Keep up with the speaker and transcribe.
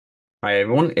Hi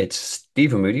everyone, it's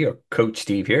Steve Moody or Coach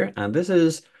Steve here, and this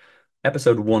is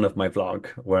episode one of my vlog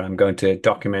where I'm going to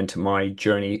document my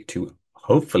journey to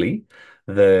hopefully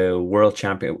the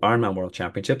Ironman World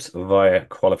Championships via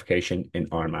qualification in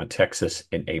Ironman Texas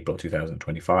in April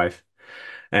 2025.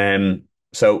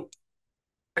 So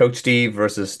Coach Steve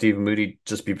versus Stephen Moody,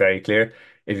 just be very clear.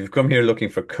 If you've come here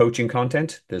looking for coaching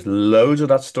content, there's loads of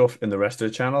that stuff in the rest of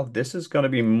the channel. This is going to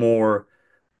be more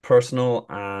personal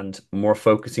and more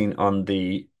focusing on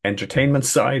the entertainment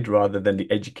side rather than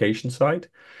the education side.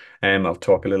 I'll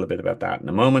talk a little bit about that in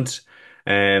a moment.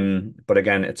 But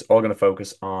again, it's all going to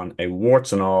focus on a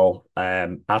warts and all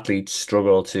athletes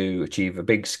struggle to achieve a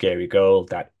big scary goal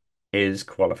that is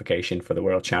qualification for the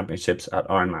World Championships at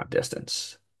Ironman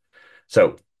distance.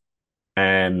 So,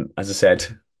 as I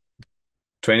said,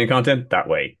 training content that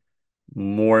way,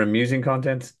 more amusing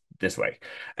content this way.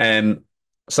 Um,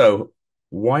 so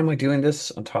why am I doing this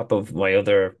on top of my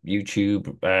other YouTube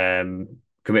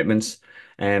commitments?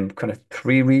 Kind of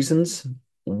three reasons.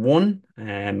 One,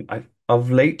 I've of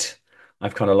late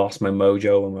I've kind of lost my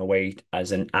mojo and my way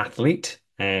as an athlete,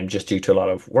 just due to a lot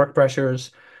of work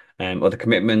pressures, other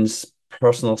commitments,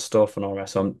 personal stuff, and all that.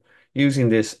 So I'm using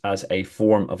this as a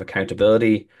form of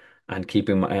accountability and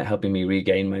helping me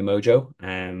regain my mojo.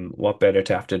 What better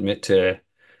to have to admit to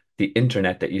the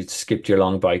internet that you skipped your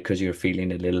long bike because you're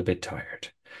feeling a little bit tired.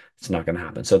 It's not going to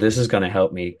happen. So this is going to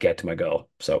help me get to my goal.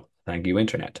 So thank you,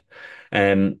 internet.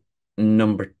 Um,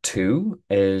 Number two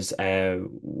is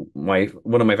my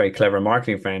one of my very clever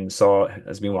marketing friends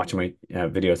has been watching my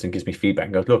videos and gives me feedback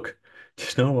and goes, look, do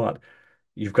you know what?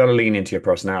 You've got to lean into your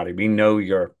personality. We know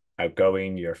you're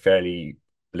outgoing, you're fairly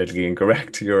politically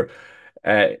incorrect,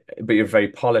 uh, but you're very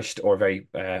polished or very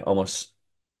almost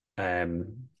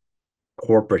um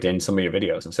corporate in some of your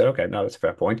videos and said, okay, no, that's a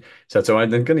fair point. So I'm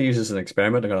going to use this as an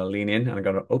experiment. I'm going to lean in and I'm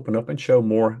going to open up and show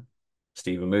more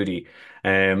Stephen Moody.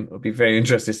 It'll be very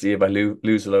interesting to see if I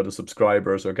lose a load of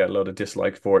subscribers or get a load of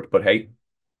dislikes for it. But hey,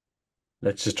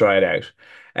 let's just try it out.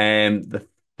 The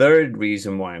third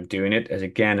reason why I'm doing it is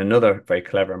again another very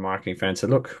clever marketing friend said,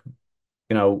 look,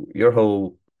 your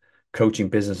whole coaching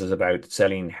business is about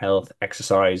selling health,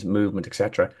 exercise, movement,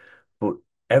 etc. But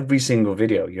every single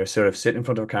video, you're sort of sitting in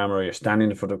front of a camera, you're standing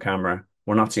in front of a camera.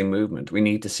 We're not seeing movement. We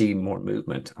need to see more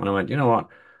movement. And I went, you know what?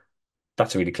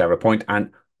 That's a really clever point.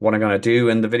 And what I'm going to do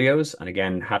in the videos, and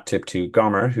again, hat tip to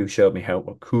Gomer, who showed me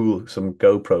how cool some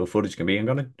GoPro footage can be. I'm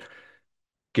going to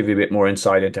give you a bit more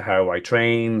insight into how I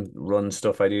train, run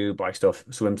stuff I do, bike stuff,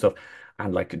 swim stuff,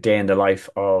 and like a day in the life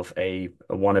of a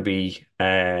wannabe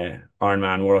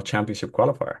Ironman World Championship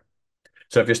qualifier.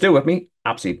 So if you're still with me,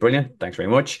 absolutely brilliant. Thanks very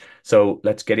much. So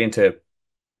let's get into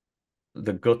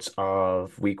the guts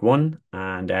of week one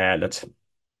and let's a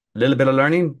little bit of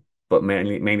learning, but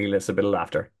mainly let's a bit of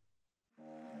laughter.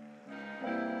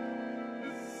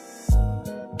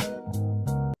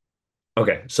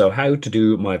 Okay, so how to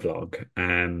do my vlog.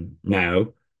 Now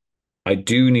I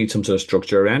do need some sort of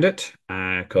structure around it,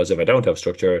 because if I don't have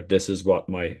structure, this is what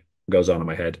my goes on in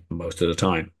my head most of the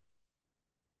time.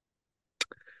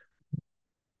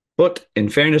 But in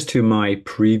fairness to my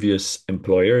previous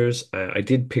employers, I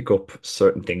did pick up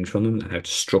certain things from them and how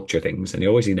to structure things, and you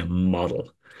always need a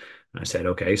model. I said,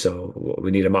 okay, so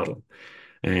we need a model.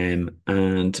 And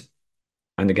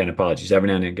again, apologies. Every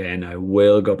now and again, I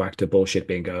will go back to bullshit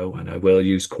bingo and I will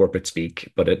use corporate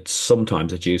speak, but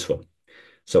sometimes it's useful.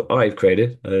 So I've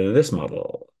created this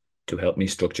model to help me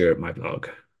structure my blog.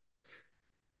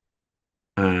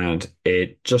 And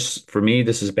it just, for me,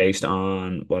 this is based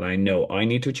on what I know I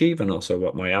need to achieve and also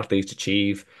what my athletes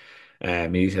achieve. You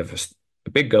need to have a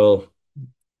big goal.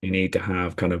 You need to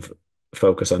have kind of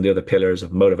focus on the other pillars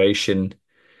of motivation,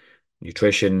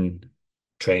 nutrition,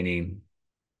 training,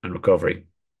 and recovery.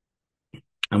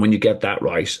 And when you get that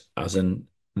right, as in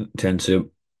tend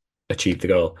to achieve the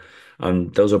goal.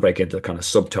 And those will break into kind of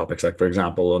subtopics. Like, for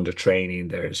example, under training,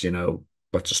 there's,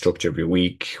 what's the structure of your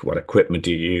week? What equipment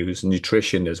do you use?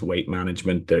 Nutrition, there's weight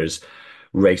management, there's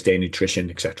race day nutrition,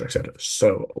 etc., etc.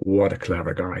 So, what a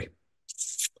clever guy.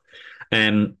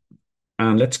 Um,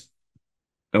 and let's,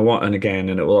 and again,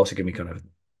 and it will also give me kind of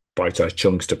bite-sized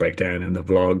chunks to break down in the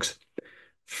vlogs.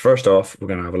 First off, we're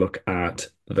going to have a look at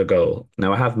the goal.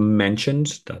 Now, I have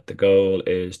mentioned that the goal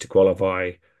is to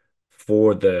qualify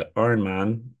for the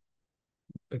Ironman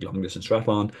big long distance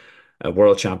triathlon,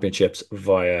 world championships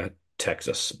via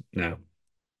Texas. Now,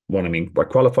 what I mean by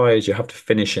qualify is you have to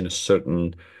finish in a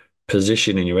certain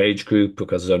position in your age group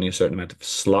because there's only a certain amount of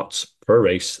slots per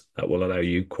race that will allow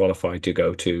you qualify to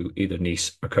go to either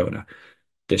Nice or Kona.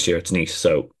 This year it's Nice,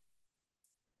 so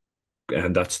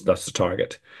and that's the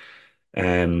target.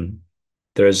 Um,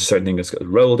 There is a certain thing that's got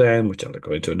roll down, which I'll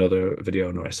go into another video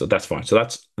on the rest. So that's fine. So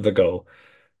that's the goal.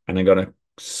 And I'm gonna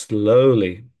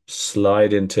slowly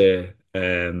slide into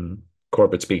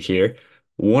corporate speak here.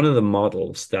 One of the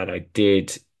models that I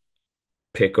did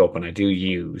pick up and I do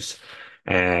use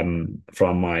from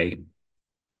my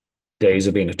days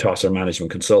of being a tosser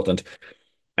management consultant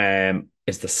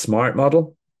is the SMART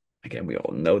model. Again, we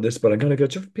all know this, but I'm going to go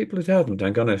to people who haven't.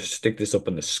 I'm going to stick this up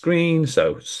on the screen.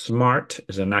 So SMART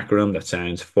is an acronym that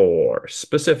stands for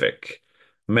specific,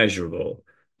 measurable,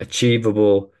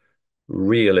 achievable,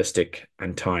 realistic,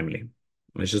 and timely.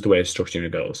 It's just the way it's structuring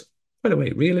it goes. By the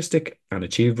way, realistic and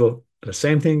achievable are the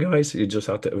same thing, guys. You just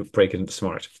have to break it into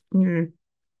SMART. No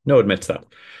admits that.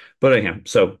 But anyhow,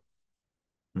 so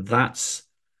that's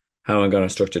how I'm going to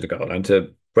structure the goal. And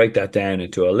to break that down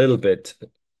into a little bit,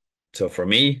 so for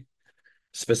me,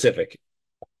 specific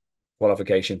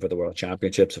qualification for the World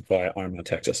Championships via Ironman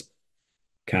Texas.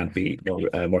 Can't be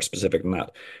more specific than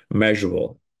that.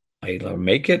 Measurable. I either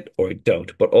make it or I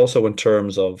don't. But also in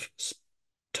terms of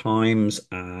times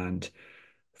and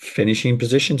finishing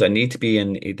positions, I need to be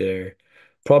in either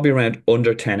probably around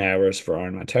under 10 hours for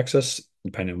Ironman Texas,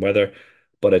 depending on weather.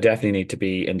 But I definitely need to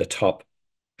be in the top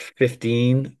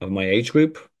 15 of my age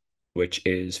group, which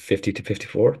is 50 to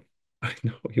 54. I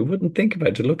know you wouldn't think about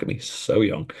it to look at me so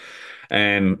young.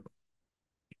 Um,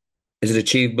 is it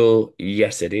achievable?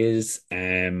 Yes, it is.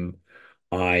 I'm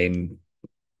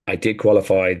I did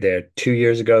qualify there 2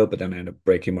 years ago, but then I ended up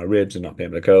breaking my ribs and not being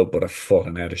able to go. But I've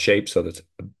fallen out of shape, so that's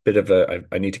a bit of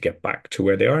I need to get back to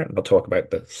where they are. And I'll talk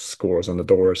about the scores on the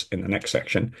doors in the next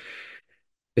section.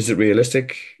 Is it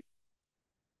realistic?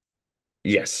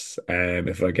 Yes.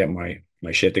 If I get my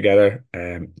shit together,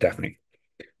 definitely.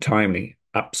 Timely,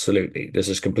 absolutely. This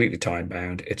is completely time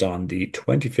bound. It's on the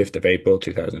 25th of April,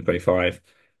 2025.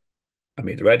 I'm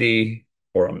either ready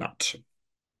or I'm not.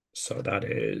 So that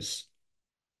is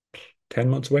 10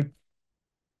 months away.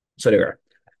 So there we are.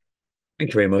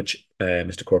 Thank you very much,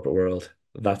 Mr. Corporate World.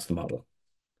 That's the model.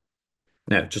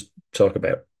 Now, just talk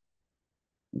about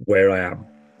where I am.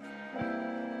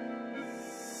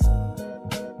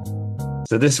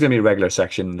 So this is going to be a regular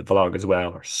section in the vlog as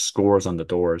well, or scores on the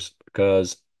doors,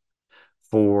 because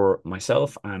for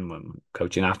myself and when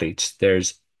coaching athletes,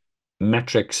 there's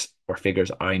metrics or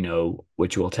figures I know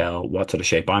which will tell what sort of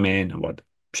shape I'm in and what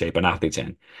shape an athlete's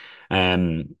in.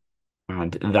 Um,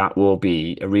 and that will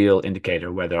be a real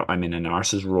indicator whether I'm in an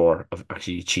arse's roar of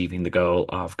actually achieving the goal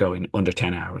of going under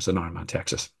 10 hours in Ironman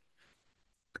Texas.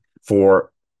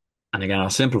 For, and again, I'll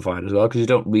simplify it as well because you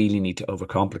don't really need to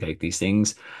overcomplicate these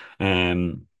things,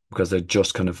 because they're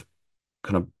just kind of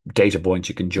data points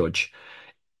you can judge.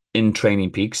 In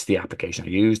Training Peaks, the application I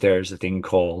use, there's a thing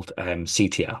called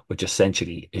CTL, which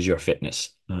essentially is your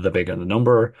fitness. The bigger the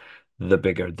number, the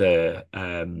bigger the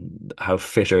how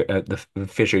fitter the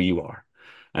fitter you are.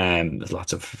 There's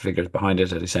lots of figures behind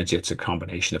it, and essentially it's a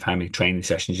combination of how many training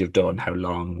sessions you've done, how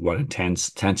long, what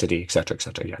intensity, etc.,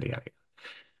 yada yada.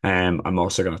 I'm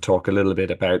also going to talk a little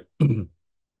bit about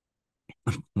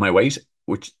my weight,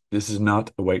 which this is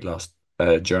not a weight loss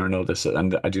journal. This,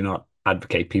 and I do not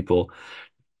advocate people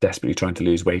desperately trying to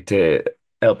lose weight to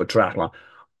help a triathlon.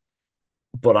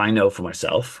 But I know for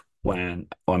myself, when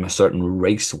I'm a certain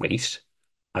race weight,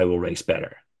 I will race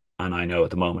better. And I know at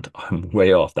the moment I'm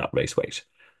way off that race weight.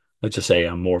 Let's just say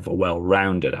I'm more of a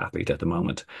well-rounded athlete at the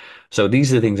moment. So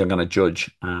these are the things I'm going to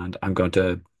judge, and I'm going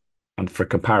to, and for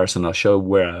comparison, I'll show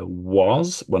where I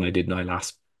was when I did my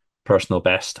last personal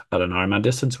best at an Ironman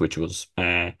distance, which was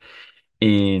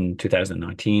in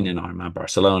 2019 in Ironman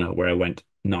Barcelona, where I went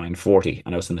 9:40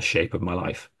 and I was in the shape of my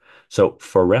life. So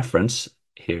for reference,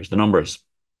 here's the numbers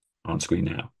on screen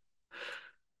now.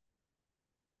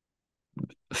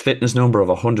 Fitness number of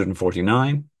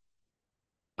 149.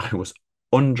 I was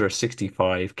under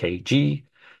 65 kg,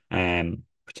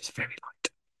 which is very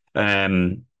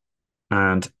light.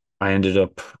 And I ended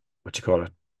up, what you call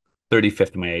it,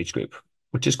 35th in my age group,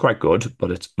 which is quite good,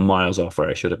 but it's miles off where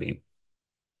I should have been.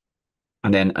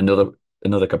 And then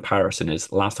another comparison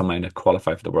is last time I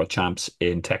qualified for the World Champs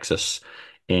in Texas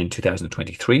in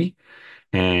 2023.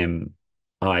 Um,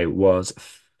 I was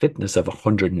fitness of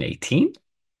 118.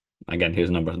 Again, here's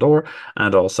a number on the door.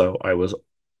 And also I was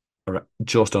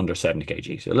just under 70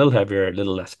 kg. So a little heavier, a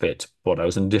little less fit, but I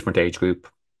was in a different age group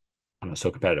and I was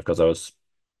so competitive because I was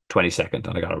 22nd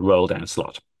and I got a roll down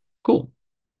slot. Cool.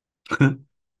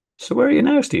 So where are you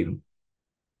now, Stephen?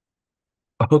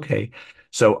 Okay.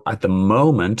 So at the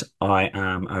moment, I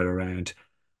am at around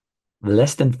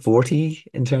less than 40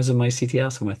 in terms of my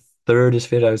CTL. So my third as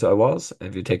fit as I was.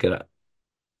 If you take it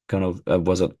kind of,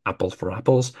 was it apples for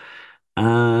apples?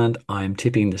 And I'm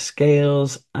tipping the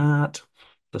scales at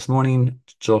this morning,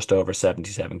 just over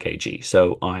 77 kg.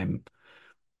 So I'm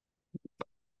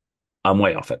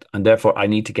way off it. And therefore I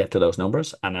need to get to those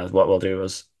numbers. And as what we'll do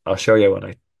is I'll show you what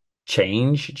I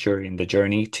change during the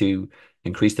journey to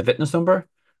increase the fitness number,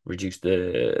 reduce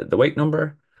the weight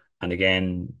number, and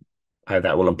again, how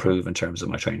that will improve in terms of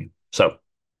my training. So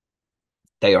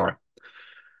they are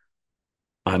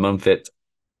I'm unfit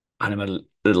and I'm a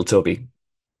little tubby,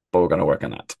 but we're going to work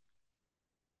on that.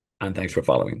 And thanks for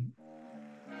following.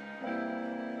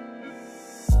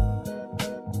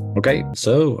 Okay,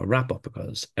 so a wrap up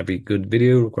because every good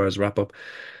video requires a wrap up.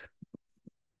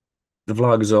 The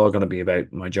vlog is all going to be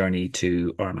about my journey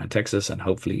to Ironman Texas and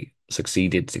hopefully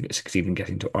succeed in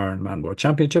getting to Ironman World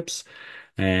Championships.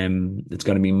 It's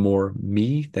going to be more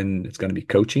me than it's going to be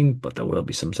coaching, but there will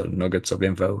be some sort of nuggets of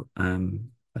info.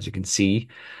 As you can see,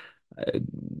 a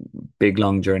big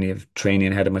long journey of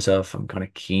training ahead of myself. I'm kind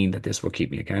of keen that this will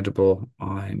keep me accountable.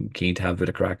 I'm keen to have a bit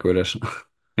of crack with it.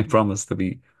 I promise to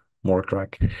be more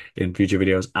crack in future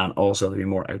videos and also there'll be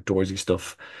more outdoorsy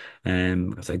stuff.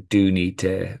 Because I do need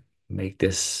to make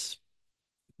this.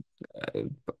 Uh,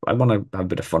 I want to have a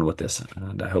bit of fun with this,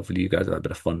 and hopefully you guys will have a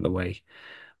bit of fun the way.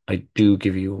 I do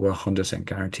give you a 100%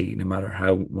 guarantee, no matter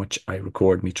how much I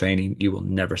record me training, you will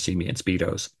never see me in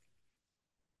Speedos.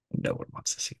 No one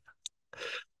wants to see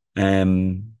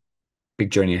that.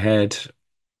 Big journey ahead.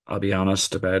 I'll be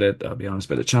honest about it. I'll be honest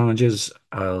about the challenges.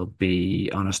 I'll be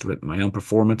honest with my own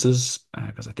performances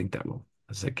because I think that will,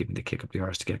 as I said, give me the kick up the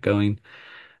arse to get going.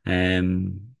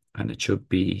 And it should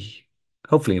be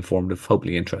hopefully informative,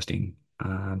 hopefully interesting.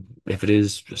 If it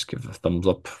is, just give a thumbs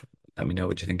up. Let me know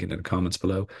what you think in the comments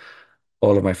below.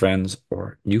 All of my friends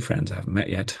or new friends I haven't met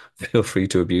yet, feel free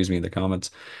to abuse me in the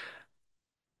comments.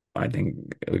 I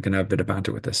think we can have a bit of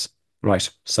banter with this. Right.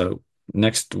 So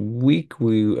next week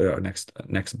next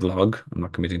vlog, I'm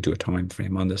not committing to a time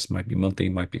frame on this. Might be monthly,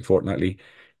 might be fortnightly,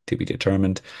 to be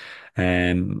determined.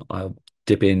 I'll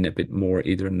dip in a bit more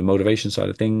either in the motivation side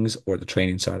of things or the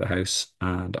training side of the house.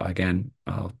 And again,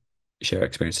 I'll share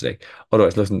experience today.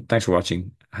 Otherwise, listen, thanks for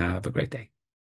watching. Have a great day.